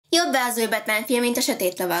Jobb-e az új Batman film, mint a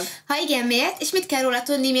sötét lovag? Ha igen, miért? És mit kell róla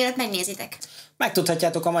tudni, mielőtt megnézitek?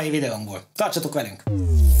 Megtudhatjátok a mai videónkból. Tartsatok velünk!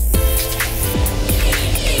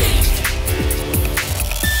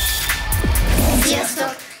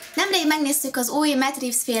 Sziasztok! Nemrég megnéztük az új Matt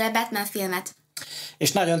Reeves féle Batman filmet.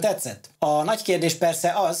 És nagyon tetszett. A nagy kérdés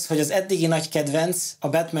persze az, hogy az eddigi nagy kedvenc, a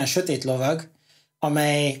Batman sötét lovag,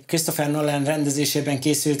 amely Christopher Nolan rendezésében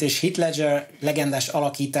készült, és Heath Ledger legendás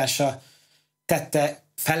alakítása tette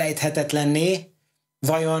felejthetetlenné,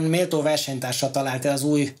 vajon méltó versenytársat találta az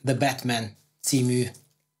új The Batman című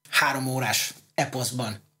 3 órás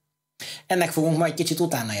eposzban. Ennek fogunk majd kicsit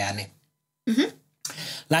utána járni.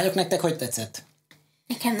 Lányok, nektek hogy tetszett?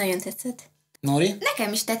 Nekem nagyon tetszett. Nori?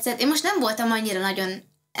 Nekem is tetszett. Én most nem voltam annyira nagyon,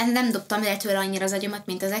 nem dobtam le tőle annyira az agyamat,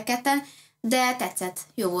 mint ezek ketten, de tetszett.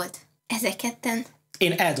 Jó volt. Ezek ketten.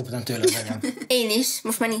 Én eldobtam tőle az agyam. Én is.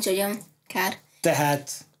 Most már nincs agyam. Kár.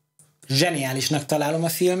 Tehát zseniálisnak találom a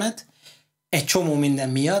filmet, egy csomó minden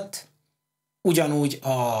miatt, ugyanúgy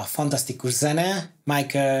a fantasztikus zene,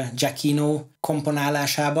 Michael Giacchino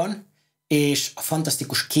komponálásában, és a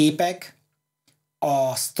fantasztikus képek,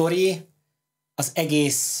 a sztori, az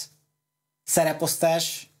egész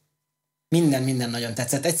szereposztás, minden nagyon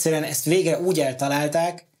tetszett. Egyszerűen ezt végre úgy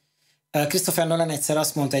eltalálták. Christopher Nolan egyszer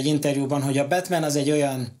azt mondta egy interjúban, hogy a Batman az egy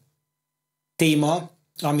olyan téma,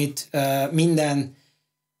 amit minden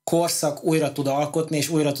korszak újra tud alkotni, és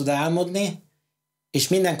újra tud álmodni, és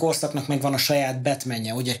minden korszaknak megvan a saját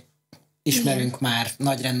Batmanje. Ugye ismerünk már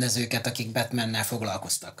nagy rendezőket, akik Batmannel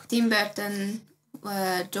foglalkoztak. Tim Burton,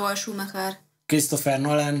 Joel Schumacher, Christopher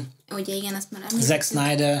Nolan, ugye igen, azt már Zack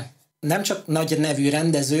Snyder. Nem csak nagy nevű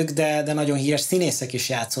rendezők, de nagyon híres színészek is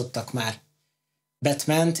játszottak már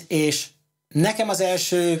Batmant, és nekem az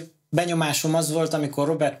első benyomásom az volt, amikor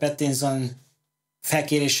Robert Pattinson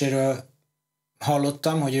felkéréséről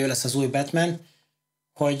hallottam, hogy ő lesz az új Batman,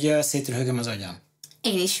 hogy szétröhögöm az agyam.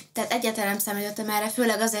 Én is. Tehát egyáltalán nem számítottam erre,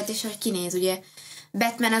 főleg azért is, hogy kinéz, ugye.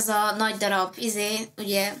 Batman az a nagy darab,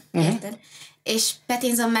 ugye, érted? És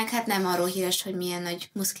Pattinson meg hát nem arról híres, hogy milyen nagy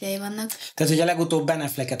muszkljai vannak. Tehát ugye legutóbb Ben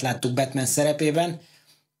Afflecket láttuk Batman szerepében,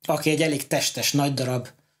 aki egy elég testes, nagy darab,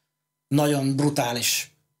 nagyon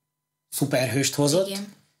brutális szuperhőst hozott.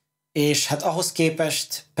 Igen. És hát ahhoz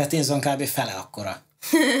képest Pattinson kb. Fele akkora.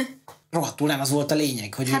 Rohadtul nem az volt a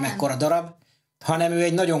lényeg, hogy ő mekkora darab, hanem ő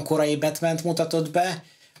egy nagyon korai Batmant mutatott be,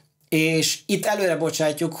 és itt előre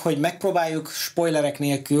bocsátjuk, hogy megpróbáljuk spoilerek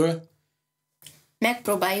nélkül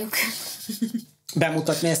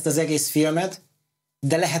bemutatni ezt az egész filmet,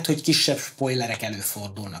 de lehet, hogy kisebb spoilerek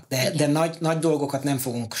előfordulnak. De nagy dolgokat nem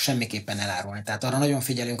fogunk semmiképpen elárulni. Tehát arra nagyon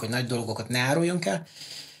figyelünk, hogy nagy dolgokat ne áruljunk el.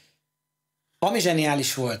 Ami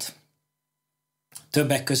zseniális volt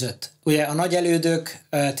többek között, ugye a nagy elődök,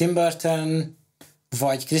 Tim Burton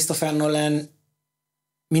vagy Christopher Nolan,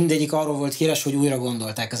 mindegyik arról volt híres, hogy újra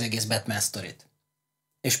gondolták az egész Batman sztorit.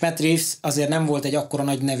 És Matt Reeves azért nem volt egy akkora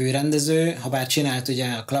nagy nevű rendező, ha bár csinált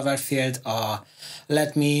ugye a Cloverfield, a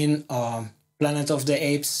Let Me In, a Planet of the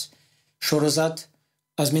Apes sorozat,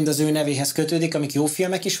 az mind az ő nevéhez kötődik, amik jó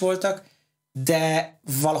filmek is voltak, de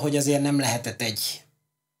valahogy azért nem lehetett egy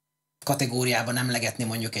kategóriában emlegetni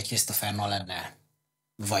mondjuk egy Christopher Nolannel,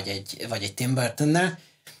 vagy egy Tim Burtonnel.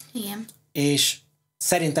 Igen. És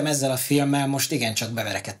szerintem ezzel a filmmel most igencsak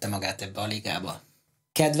beverekedte magát ebbe a ligába.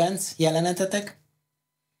 Kedvenc jelenetetek?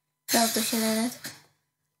 Autós jelenet.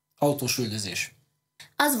 Autós üldözés.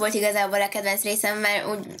 Az volt igazából a kedvenc részem, mert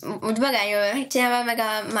úgy magányról megcsinálva, meg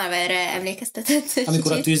a Marvelre emlékeztetett.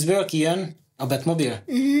 Amikor a tűzből kijön a Batmobile?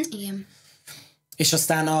 Igen. És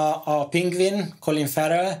aztán a pingvin, Colin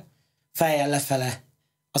Farrell fejjel lefele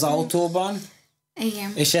az autóban.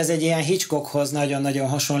 Igen. És ez egy ilyen Hitchcockhoz nagyon-nagyon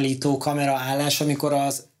hasonlító kameraállás, amikor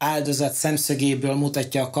az áldozat szemszögéből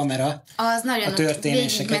mutatja a kamera az nagyon a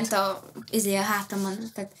történéseket. Végigment a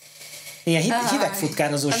hátamon. Tehát ilyen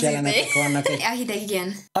hidegfutkározós jelenetek vannak. A hideg,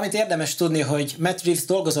 igen. Amit érdemes tudni, hogy Matt Reeves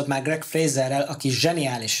dolgozott már Greg Fraserrel, aki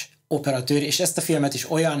zseniális operatőr, és ezt a filmet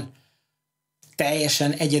is olyan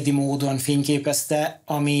teljesen egyedi módon fényképezte,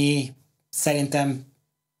 ami szerintem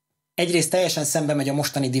egyrészt teljesen szembe megy a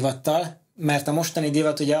mostani divattal, mert a mostani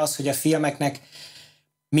divat ugye az, hogy a filmeknek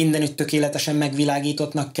mindenütt tökéletesen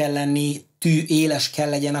megvilágítottnak kell lenni, éles kell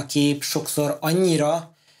legyen a kép, sokszor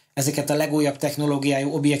annyira ezeket a legújabb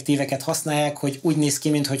technológiájú objektíveket használják, hogy úgy néz ki,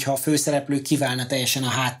 mintha a főszereplő kiválna teljesen a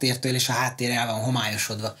háttértől, és a háttér el van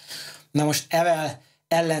homályosodva. Na most evel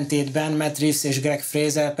ellentétben Matt Reeves és Greg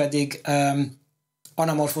Fraser pedig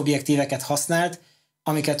anamorf objektíveket használt,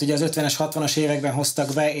 amiket ugye az 50-es, 60-as években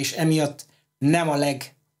hoztak be, és emiatt nem a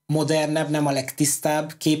legmodernebb, nem a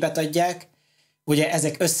legtisztább képet adják. Ugye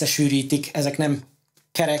ezek összesűrítik, ezek nem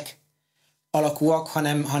kerek alakúak,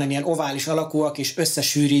 hanem ilyen ovális alakúak, és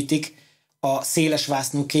összesűrítik a széles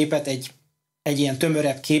vásznú képet egy ilyen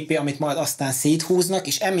tömörebb képé, amit majd aztán széthúznak,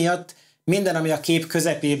 és emiatt minden, ami a kép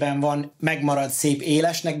közepében van, megmarad szép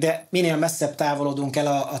élesnek, de minél messzebb távolodunk el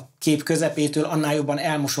a kép közepétől, annál jobban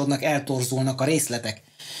elmosodnak, eltorzulnak a részletek.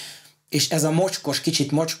 És ez a mocskos,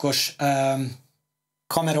 kicsit mocskos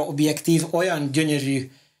kameraobjektív olyan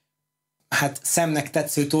gyönyörű, hát szemnek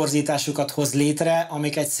tetsző torzításokat hoz létre,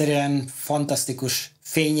 amik egyszerűen fantasztikus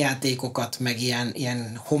fényjátékokat, meg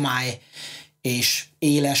ilyen homály és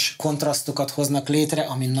éles kontrasztokat hoznak létre,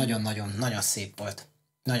 ami nagyon-nagyon szép volt.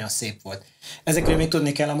 Nagyon szép volt. Ezekről még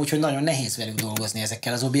tudni kell amúgy, hogy nagyon nehéz velük dolgozni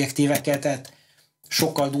ezekkel az objektívekkel, tehát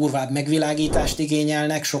sokkal durvább megvilágítást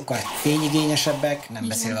igényelnek, sokkal fényigényesebbek, nem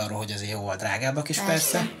beszélve arról, hogy azért jóval drágábbak is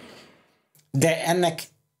persze. De ennek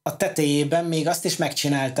a tetejében még azt is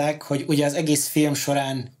megcsinálták, hogy ugye az egész film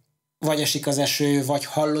során vagy esik az eső, vagy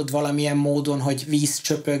hallod valamilyen módon, hogy víz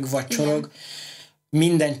csöpög, vagy csorog.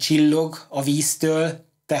 Minden csillog a víztől,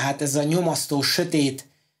 tehát ez a nyomasztó, sötét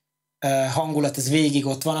hangulat, ez végig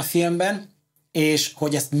ott van a filmben, és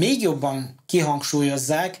hogy ezt még jobban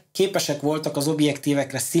kihangsúlyozzák, képesek voltak az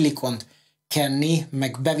objektívekre szilikont kenni,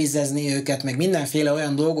 meg bevizezni őket, meg mindenféle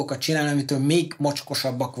olyan dolgokat csinálni, amitől még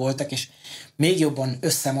mocskosabbak voltak, és még jobban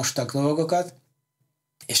összemostak dolgokat,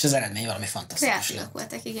 és az eredmény valami fantasztikus. Kreatívak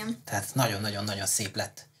voltak, igen. Tehát nagyon-nagyon-nagyon szép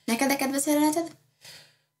lett. Neked a kedvenc jeleneted?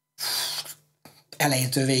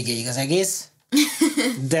 Elejétől végéig az egész,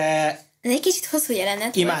 de egy kicsit hosszú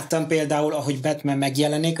jelenet imádtam például, ahogy Batman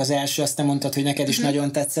megjelenik, az első, azt te mondtad, hogy neked is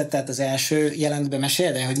nagyon tetszett, tehát az első jelentben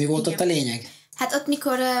meséld el, hogy mi volt ott a lényeg? Hát ott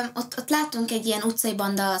mikor, ott láttunk egy ilyen utcai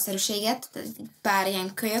banda-szerűséget, pár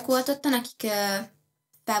ilyen kölyök volt ottan, akik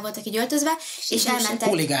fel voltak így öltözve, és elmentek...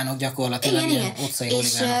 Huligánok gyakorlatilag, igen. utcai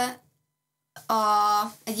és huligánok.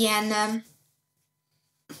 Egy ilyen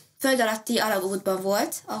föld alatti alagútban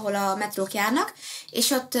volt, ahol a metrók járnak,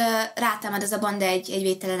 és ott rátámad ez a banda egy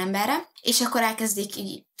védtelen emberre, és akkor elkezdik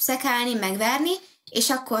így szekálni, megverni, és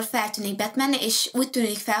akkor feltűnik Batman, és úgy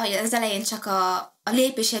tűnik fel, hogy az elején csak a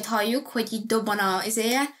lépését halljuk, hogy így dobban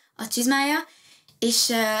a csizmája,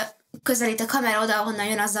 és közelít a kamera oda, ahonnan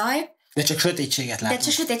jön a zaj. De csak sötétséget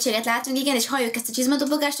látunk. Igen, és halljuk ezt a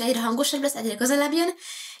csizmadobogást, egyre hangosabb lesz, egyre közelebb jön,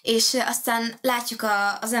 és aztán látjuk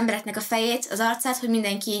az embereknek a fejét, az arcát, hogy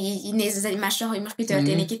mindenki így néz az egymásra, hogy most mi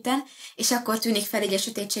történik itten, és akkor tűnik fel így a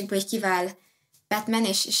sötétségből, hogy kivál Batman,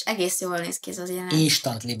 és egész jól néz ki ez az jelenet.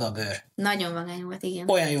 Instant libabőr. Nagyon vagány volt, igen.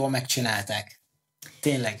 Olyan jól megcsinálták.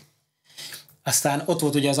 Tényleg. Aztán ott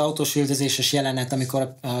volt ugye az autós üldözéses jelenet,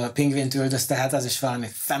 amikor a pingvint üldözte, hát az is valami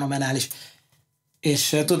fenomenális.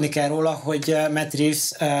 És tudni kell róla, hogy Matt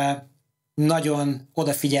Reeves nagyon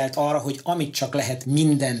odafigyelt arra, hogy amit csak lehet,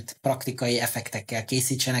 mindent praktikai effektekkel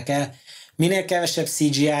készítsenek el. Minél kevesebb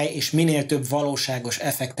CGI és minél több valóságos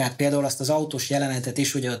effekt. Tehát például azt az autós jelenetet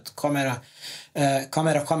is, ugye ott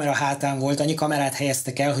kamera hátán volt, annyi kamerát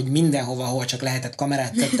helyeztek el, hogy mindenhova, ahol csak lehetett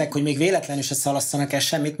kamerát tettek, hogy még véletlenül se szalasszanak el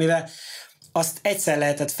semmit, mivel azt egyszer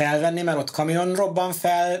lehetett felvenni, mert ott kamion robban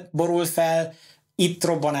fel, borul fel, itt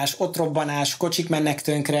robbanás, ott robbanás, kocsik mennek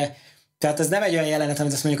tönkre. Tehát ez nem egy olyan jelenet,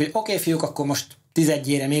 amit azt mondjuk, hogy oké, fiúk, akkor most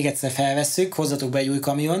 11-ére még egyszer felvesszük, hozzatok be egy új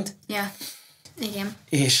kamiont. Ja, igen.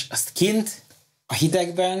 És azt kint, a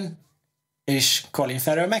hidegben, és Colin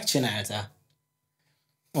Farrell megcsinálta.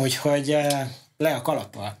 Úgyhogy le a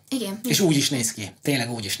kalappal. Igen. És úgy is néz ki.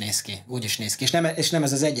 Tényleg úgy is néz ki. És nem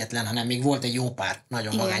ez az egyetlen, hanem még volt egy jó pár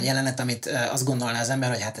nagyon vagány jelenet, amit azt gondolná az ember,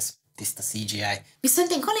 hogy hát ez tiszta CGI.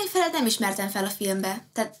 Viszont én Colin Farrellt nem ismertem fel a filmbe.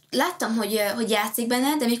 Tehát láttam, hogy játszik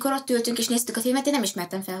benne, de mikor ott ültünk és néztük a filmet, én nem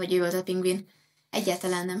ismertem fel, hogy ő volt a pingvin.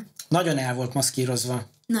 Egyáltalán nem. Nagyon el volt maszkírozva.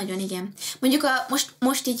 Nagyon, igen. Mondjuk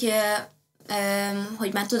most így,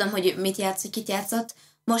 hogy már tudom, hogy mit játszik, kit játszott,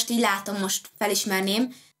 most így látom, most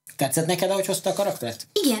felismerném. Tetszett neked, ahogy hozta a karaktert?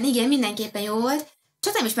 Igen, mindenképpen jó volt.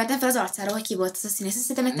 Csak nem ismertem fel az arcáról, hogy ki volt az a színész.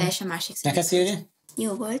 Szerintem egy teljesen másik színész. Neked, Szilvi?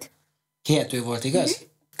 jó volt. Hihető volt, igaz?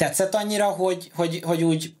 Tetszett annyira, hogy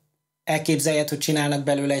úgy elképzeljed, hogy csinálnak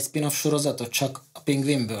belőle egy spin-off sorozatot csak a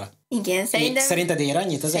pingvinből? Igen, szerintem... Szerinted ér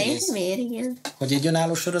annyit az egész? Miért, igen. Hogy egy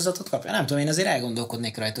önálló sorozatot kapja? Nem tudom, én azért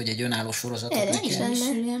elgondolkodnék rajta, hogy egy önálló sorozatot Erre neki. is lenne.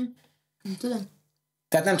 Nem tudom.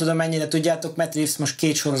 Tehát nem tudom, mennyire tudjátok, Matt Reeves most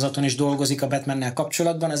 2 sorozaton is dolgozik a Batmannel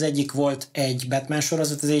kapcsolatban. Az egyik volt egy Batman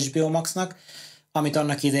sorozat az HBO Maxnak, amit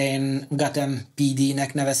annak idején Gotham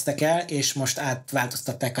PD-nek neveztek el, és most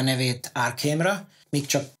átváltoztatták a nevét Arkham-ra, míg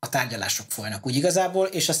csak a tárgyalások folynak úgy igazából,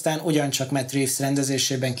 és aztán ugyancsak Matt Reeves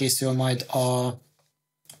rendezésében készül majd a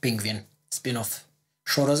Penguin spin-off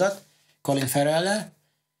sorozat Colin Farrell-lel.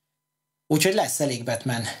 Úgyhogy lesz elég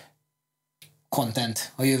Batman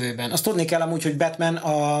content a jövőben. Azt tudni kell amúgy, hogy Batman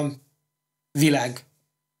világ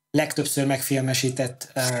legtöbbször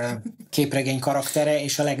megfilmesített képregény karaktere,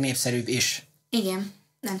 és a legnépszerűbb is. Igen,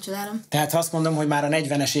 nem csodálom. Tehát ha azt mondom, hogy már a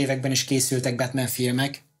 40-es években is készültek Batman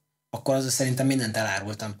filmek, akkor azzal szerintem mindent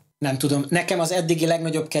elárultam. Nem tudom, nekem az eddigi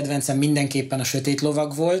legnagyobb kedvencem mindenképpen a Sötét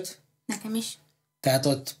lovag volt. Nekem is. Tehát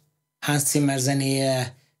ott Hans Zimmer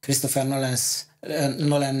zenéje, Christopher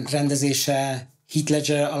Nolan rendezése, Heath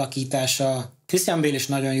Ledger alakítása, Christian Bale is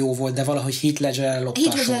nagyon jó volt, de valahogy Heath Ledger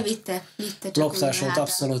loptasolt. Heath Ledger vitte. Loptasolt,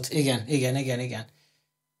 abszolút. Igen.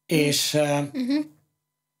 És...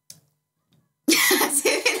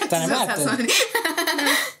 Te nem láttad?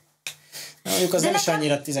 Mondjuk az nem is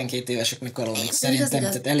annyira 12 évesek, mikor aludnik, szerintem,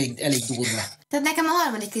 tehát elég durva. Tehát nekem a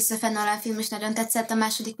harmadik Christopher Nolan film is nagyon tetszett a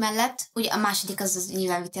második mellett. Ugye a második az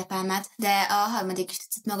nyilván vitte a pálmát, de a harmadik is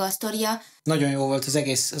tetszett maga a sztoria. Nagyon jó volt az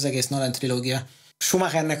egész Nolan trilógia.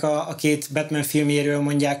 Schumachernek a két Batman filmjéről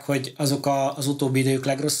mondják, hogy azok az utóbbi idők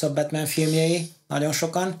legrosszabb Batman filmjei, nagyon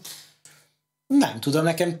sokan. Nem tudom,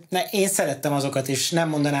 én szerettem azokat, és nem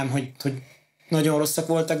mondanám, hogy nagyon rosszak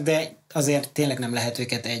voltak, de azért tényleg nem lehet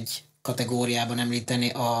őket egy kategóriában említeni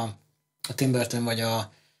a Tim Burton vagy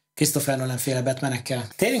a Christopher Nolan féle Batmanekkel.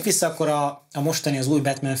 Térjünk vissza akkor a mostani, az új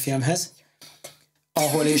Batman filmhez,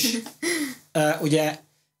 ahol is ugye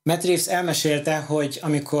Matt Reeves elmesélte, hogy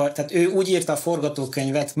tehát ő úgy írta a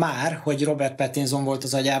forgatókönyvet már, hogy Robert Pattinson volt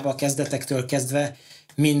az agyába a kezdetektől kezdve,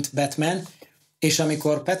 mint Batman, és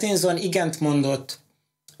amikor Pattinson igent mondott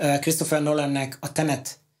Christopher Nolannek a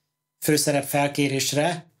Tenet főszerep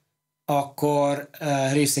felkérésre, akkor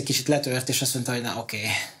Reeves egy kicsit letört, és azt mondta, hogy na oké,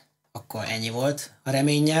 akkor ennyi volt a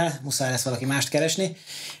reménnyel, muszáj lesz valaki mást keresni.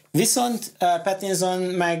 Viszont Pattinson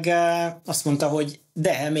meg azt mondta, hogy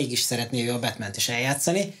de mégis szeretné ő a Batmant is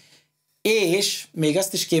eljátszani, és még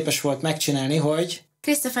azt is képes volt megcsinálni, hogy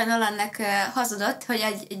Christopher Nolannek hazudott, hogy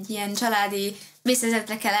egy ilyen családi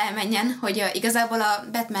vészhelyzetre kell elmenjen, hogy igazából a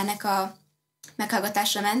Batmannek a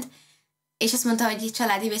meghallgatásra ment, és azt mondta, hogy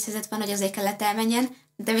családi vészhelyzet van, hogy azért kellett elmenjen,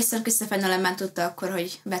 de viszont Christopher Nolan már tudta akkor,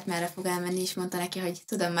 hogy Batmanre fog elmenni, és mondta neki, hogy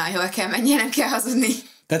tudom már, hol kell menni, nem kell hazudni.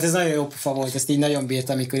 Tehát ez nagyon jó pofa volt, ezt így nagyon bírt,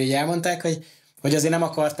 amikor így elmondták, hogy azért nem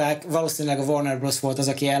akarták, valószínűleg a Warner Bros. Volt az,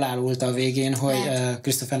 aki elárulta a végén, hogy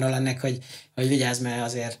Christopher Nolannek, hogy vigyázz, mert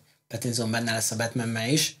azért Pattinson benne lesz a Batmanben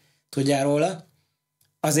is, tudjál róla.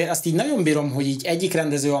 Azért azt így nagyon bírom, hogy így egyik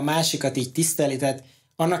rendező a másikat így tiszteli, tehát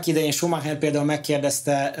annak idején Schumacher például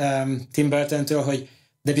megkérdezte Tim Burtontől, hogy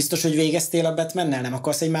de biztos, hogy végeztél a Batmannel? Nem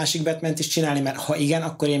akarsz egy másik Batmant is csinálni? Mert ha igen,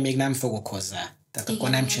 akkor én még nem fogok hozzá. Tehát igen, akkor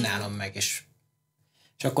nem csinálom meg. És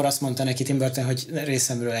akkor azt mondta neki Tim Burton, hogy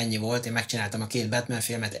részemről ennyi volt, én megcsináltam a 2 Batman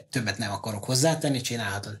filmet, többet nem akarok hozzátenni,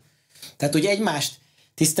 csinálhatod. Tehát ugye egymást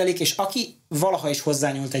tisztelik, és aki valaha is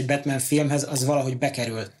hozzányúlt egy Batman filmhez, az valahogy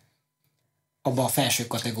bekerül abba a felső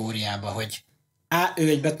kategóriába, hogy ő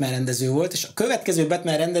egy Batman rendező volt, és a következő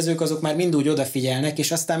Batman rendezők azok már mind úgy odafigyelnek,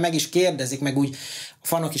 és aztán meg is kérdezik, meg úgy a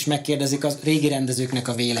fanok is megkérdezik a régi rendezőknek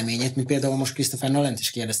a véleményét, mint például most Christopher Nolant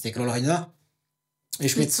is kérdezték róla, hogy na,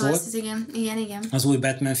 és mit szólt igen. Az új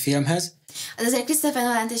Batman filmhez. Azért Christopher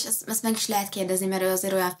Nolant is azt meg is lehet kérdezni, mert ő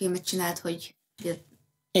azért olyan filmet csinált, hogy...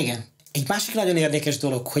 Igen. Egy másik nagyon érdekes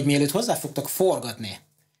dolog, hogy mielőtt hozzáfogtak forgatni,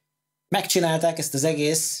 megcsinálták ezt az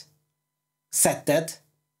egész szettet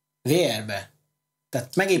VR-be.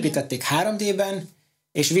 Tehát megépítették 3D-ben,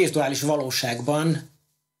 és virtuális valóságban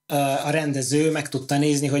a rendező meg tudta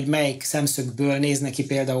nézni, hogy melyik szemszögből néz neki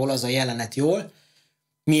például az a jelenet jól,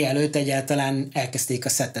 mielőtt egyáltalán elkezdték a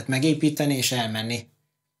szettet megépíteni, és elmenni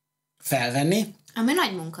felvenni. Ami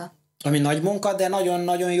nagy munka. Ami nagy munka, de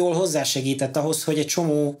nagyon-nagyon jól hozzásegített ahhoz, hogy egy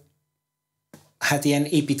csomó ilyen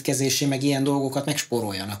építkezési, meg ilyen dolgokat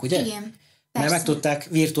megspóroljanak, ugye? Igen. Persze. Mert meg tudták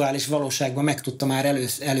virtuális valóságban, meg tudta már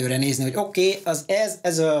előre nézni, hogy oké,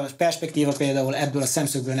 ez a perspektíva például ebből a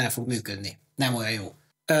szemszögből nem fog működni. Nem olyan jó.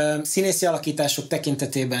 Színészi alakítások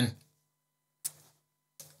tekintetében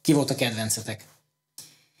ki volt a kedvencetek?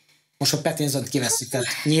 Most a Pattinsont kivesszük, tehát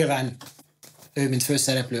nyilván ő, mint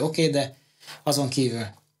főszereplő, oké, de azon kívül.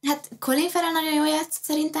 Hát Colin Farrell nagyon jól játszott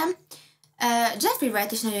szerintem. Jeffrey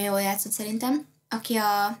Wright is nagyon jól játszott szerintem, aki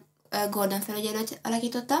a Gordon felügyelőt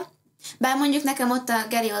alakította. Bár mondjuk nekem ott a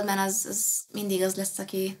Gary Oldman az mindig az lesz,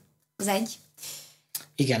 aki az egy.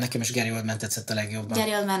 Igen, nekem is Gary Oldman tetszett a legjobban.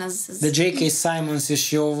 Gary Oldman az... De J.K. Simmons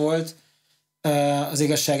is jó volt az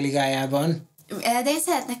Igazságligájában. De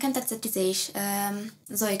nekem tetszett is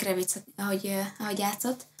Zoe Kravitz, ahogy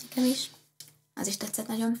játszott. Nekem is. Az is tetszett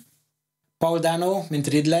nagyon. Paul Dano, mint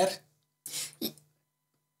Riddler.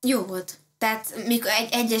 Jó volt. Tehát mikor egy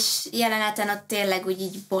egyes jeleneten ott tényleg úgy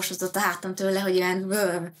így borsozott a hátam tőle, hogy ilyen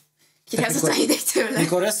kirázott a hideg tőle.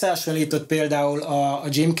 Mikor összehasonlított például a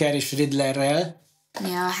Jim Carrey és Riddlerrel, Ja,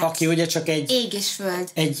 hát aki ugye csak ég és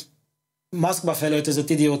föld. egy maszkba felöltözött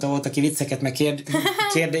idióta volt, aki vicceket, meg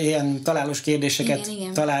ilyen találós kérdéseket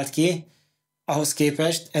igen. talált ki. Ahhoz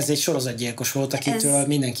képest ez egy sorozatgyilkos volt, akitől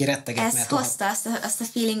mindenki retteget, Ez mert hozta azt a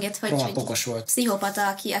feelinget, hogy okos volt. Pszichopata,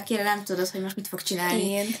 akire nem tudod, hogy most mit fog csinálni.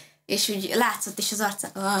 Igen. És úgy látszott is az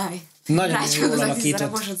arca. Nagyon jól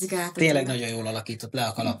alakított. Tényleg nagyon. nagyon jól alakított, le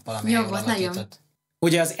a kalappal, ami Jó jól volt, alakított. nagyon.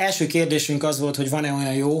 Ugye az első kérdésünk az volt, hogy van-e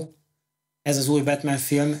olyan jó ez az új Batman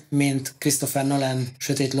film, mint Christopher Nolan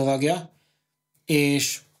Sötét lovagja,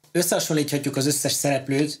 és összehasonlíthatjuk az összes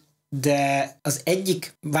szereplőt, de az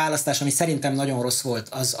egyik választás, ami szerintem nagyon rossz volt,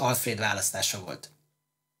 az Alfred választása volt.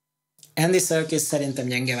 Andy Serkis szerintem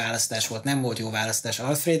gyenge választás volt, nem volt jó választás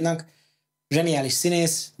Alfrednak. Zseniális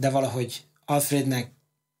színész, de valahogy Alfrednek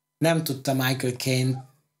nem tudta Michael Caine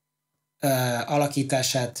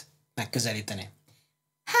alakítását megközelíteni.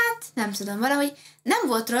 Hát, nem tudom, valahogy nem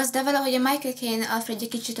volt rossz, de valahogy a Michael Caine Alfredja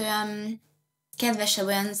kicsit olyan kedvesebb,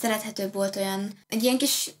 olyan szerethetőbb volt, olyan egy ilyen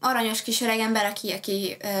kis aranyos kis öreg ember,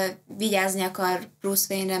 aki vigyázni akar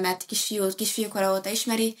Bruce Wayne-re, mert kisfiúkora óta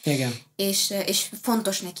ismeri, Igen. És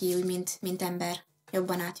fontos neki úgy, mint ember.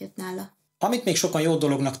 Jobban átjött nála. Amit még sokan jó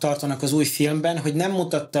dolognak tartanak az új filmben, hogy nem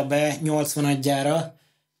mutatta be 80-adjára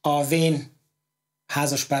a Wayne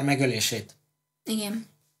házaspár megölését. Igen.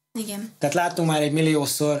 Tehát láttunk már egy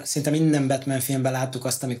milliószor, szinte minden Batman filmben láttuk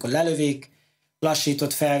azt, amikor lelövik,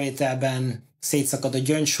 lassított felvételben szétszakad a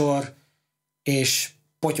gyöngysor, és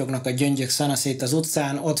potyognak a gyöngyök szanaszét az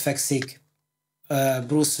utcán, ott fekszik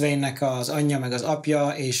Bruce Wayne-nek az anyja meg az apja,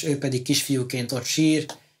 és ő pedig kisfiúként ott sír.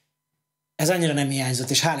 Ez annyira nem hiányzott,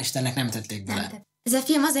 és hál' Istennek nem tették bele. Ez a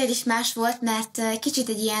film azért is más volt, mert kicsit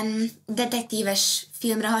egy ilyen detektíves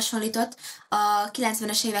filmre hasonlított. A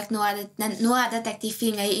 90-es évek noir detektív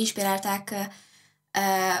filmjei inspirálták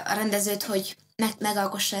a rendezőt, hogy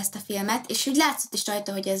megalkossa ezt a filmet, és úgy látszott is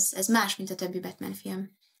rajta, hogy ez más, mint a többi Batman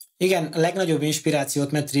film. Igen, a legnagyobb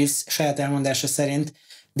inspirációt Matt Reeves saját elmondása szerint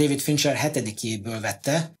David Fincher 7-jéből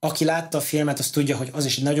vette. Aki látta a filmet, az tudja, hogy az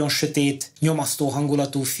is egy nagyon sötét, nyomasztó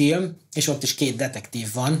hangulatú film, és ott is 2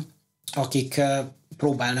 detektív van, akik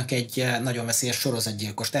próbálnak egy nagyon veszélyes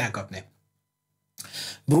sorozatgyilkost elkapni.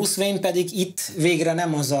 Bruce Wayne pedig itt végre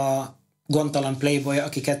nem az a gondtalan playboy,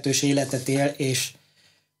 aki kettős életet él, és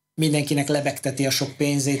mindenkinek lebegteti a sok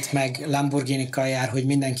pénzét, meg Lamborghini-kkal jár, hogy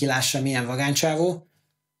mindenki lássa, milyen vagáncsávó,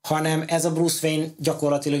 hanem ez a Bruce Wayne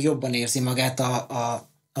gyakorlatilag jobban érzi magát a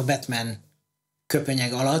Batman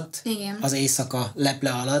köpönyeg alatt, igen, az éjszaka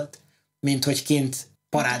leple alatt, mint hogy kint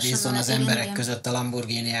parádézzon az emberek igen. között a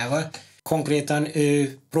Lamborghiniával. Konkrétan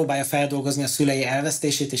ő próbálja feldolgozni a szülei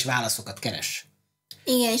elvesztését, és válaszokat keres.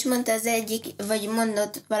 Igen, és mondta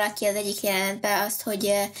mondott valaki az egyik jelenetben azt,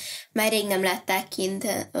 hogy már rég nem látták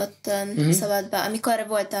kint ott szabadba, amikor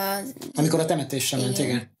volt Amikor a temetésre ment,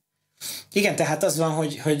 igen. Igen, tehát az van,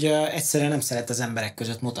 hogy egyszerűen nem szeret az emberek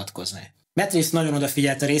között mutatkozni. Matt Reeves nagyon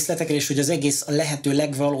odafigyelt a részletekre, és hogy az egész a lehető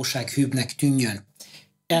legvalósághűbbnek tűnjön.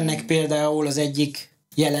 Ennek például az egyik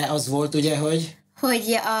jele az volt, ugye, hogy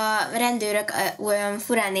a rendőrök olyan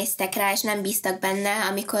furán néztek rá, és nem bíztak benne,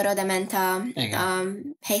 amikor oda ment a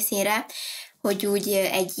helyszínre, hogy úgy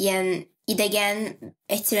egy ilyen idegen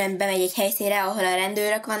egyszerűen bemegy egy helyszínre, ahol a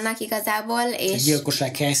rendőrök vannak igazából. És egy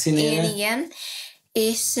gyilkosság helyszínére. Igen,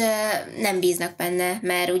 és nem bíznak benne,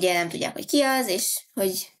 mert ugye nem tudják, hogy ki az, és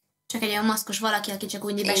hogy... Csak egy olyan maszkos valaki, aki csak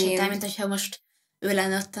úgy besétál, mint hogyha most ő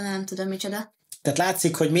lenne ott, nem tudom micsoda. Tehát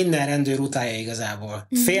látszik, hogy minden rendőr utálja igazából.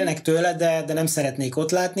 Félnek tőle, de nem szeretnék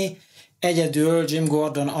ott látni. Egyedül Jim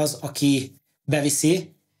Gordon az, aki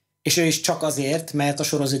beviszi, és ő is csak azért, mert a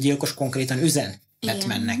sorozatgyilkos konkrétan üzen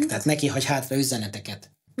Batmannek. Tehát neki hagy hátra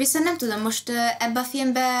üzeneteket. Viszont nem tudom, most ebben a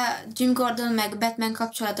filmben Jim Gordon meg Batman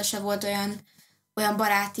kapcsolata se volt olyan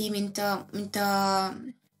baráti, mint a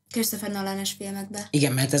Christopher Nolan-es filmekben.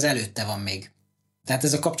 Igen, mert ez előtte van még. Tehát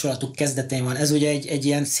ez a kapcsolatuk kezdetén van. Ez ugye egy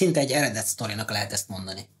ilyen, szinte egy eredet sztorinak lehet ezt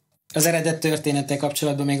mondani. Az eredet történettel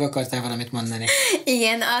kapcsolatban még akartál valamit mondani?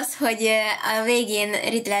 Igen, az, hogy a végén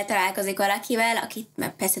Riddler találkozik valakivel, akit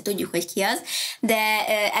persze tudjuk, hogy ki az, de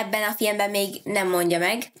ebben a filmben még nem mondja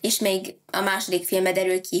meg, és még a második filmben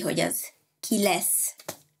derül ki, hogy az ki lesz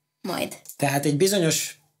majd. Tehát egy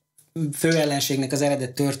bizonyos főellenségnek az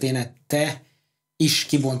eredet története is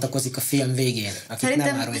kibontakozik a film végén, akik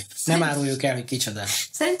nem áruljuk el, hogy kicsoda.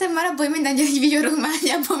 Szerintem már abból, hogy mindenki egy vigyorog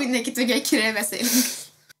már, abból mindenki tudja, hogy kiről beszélünk.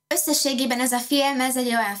 Összességében ez a film, ez egy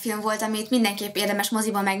olyan film volt, amit mindenképp érdemes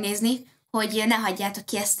moziban megnézni, hogy ne hagyjátok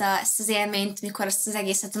ki ezt az élményt, mikor ezt az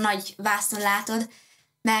egészet a nagy vásznon látod,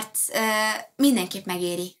 mert mindenképp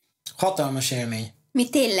megéri. Hatalmas élmény. Mi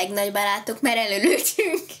tényleg nagy barátok, mert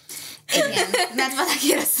előlőtünk. Igen, mert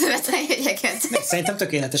valaki összevette a jegyeket. Szerintem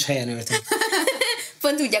tökéletes helyen ültünk.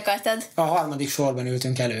 Pont úgy akartad. A harmadik sorban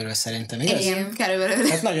ültünk előről szerintem, igaz? Igen, körülbelül.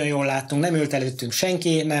 Hát nagyon jól láttunk, nem ült előttünk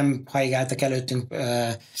senki, nem hajgáltak előttünk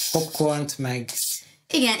popcornt, meg...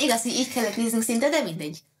 Igen, igaz, hogy így kellett néznünk szinte, de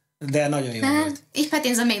mindegy. De nagyon jó volt. Így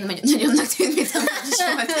Pattinson még nagyonnak tűnt, mint a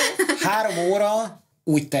más volt. 3 óra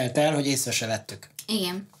úgy telt el, hogy észre se vettük.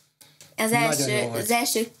 Igen. Az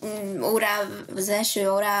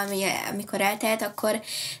első óra, amikor eltelt, akkor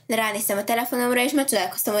ránéztem a telefonomra, és már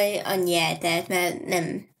csodálkoztam, hogy annyi eltelt, mert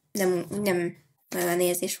nem olyan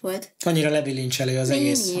érzés volt. Annyira lebilincselő az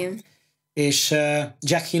egész. Igen. És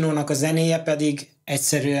Jack Hinónak a zenéje pedig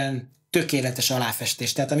egyszerűen tökéletes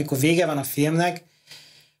aláfestés. Tehát amikor vége van a filmnek,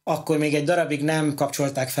 akkor még egy darabig nem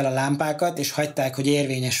kapcsolták fel a lámpákat, és hagyták, hogy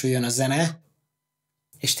érvényesüljön a zene,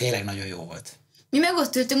 és tényleg nagyon jó volt. Mi meg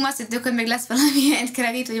ott ültünk, azt hittük, hogy még lesz valami end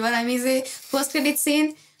credit, vagy valami post-credit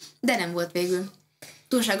szín, de nem volt végül.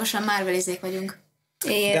 Túlságosan Marvel-izék vagyunk.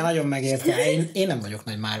 De nagyon megérte. Én nem vagyok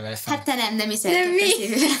nagy Marvel fan. Hát te nem, de mi szeretjük.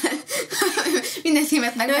 Minden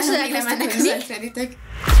filmet megvállalom, még nem mennek az end creditek.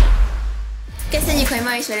 Köszönjük, hogy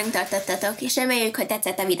ma is velünk tartottatok, és reméljük, hogy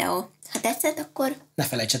tetszett a videó. Ha tetszett, akkor... Ne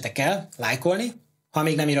felejtsetek el lájkolni. Ha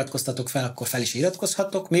még nem iratkoztatok fel, akkor fel is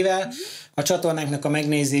iratkozhattok, mivel a csatornánknak a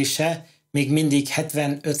megnézése még mindig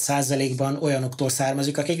 75%-ban olyanoktól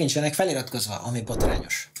származik, akik nincsenek feliratkozva, ami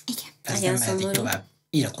botrányos. Igen. Ez nem mehetik tovább.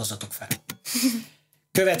 Iratkozzatok fel.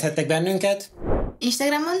 Követhettek bennünket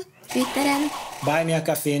Instagramon, Twitteren, Buy Me a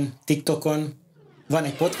Cafén, TikTokon. Van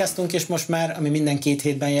egy podcastunk is most már, ami minden 2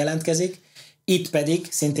 hétben jelentkezik. Itt pedig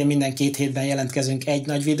szintén minden 2 hétben jelentkezünk egy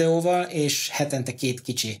nagy videóval, és hetente 2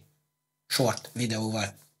 kicsi short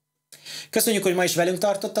videóval. Köszönjük, hogy ma is velünk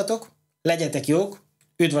tartottatok. Legyetek jók,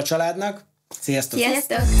 üdv a családnak, sziasztok!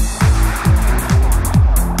 Sziasztok!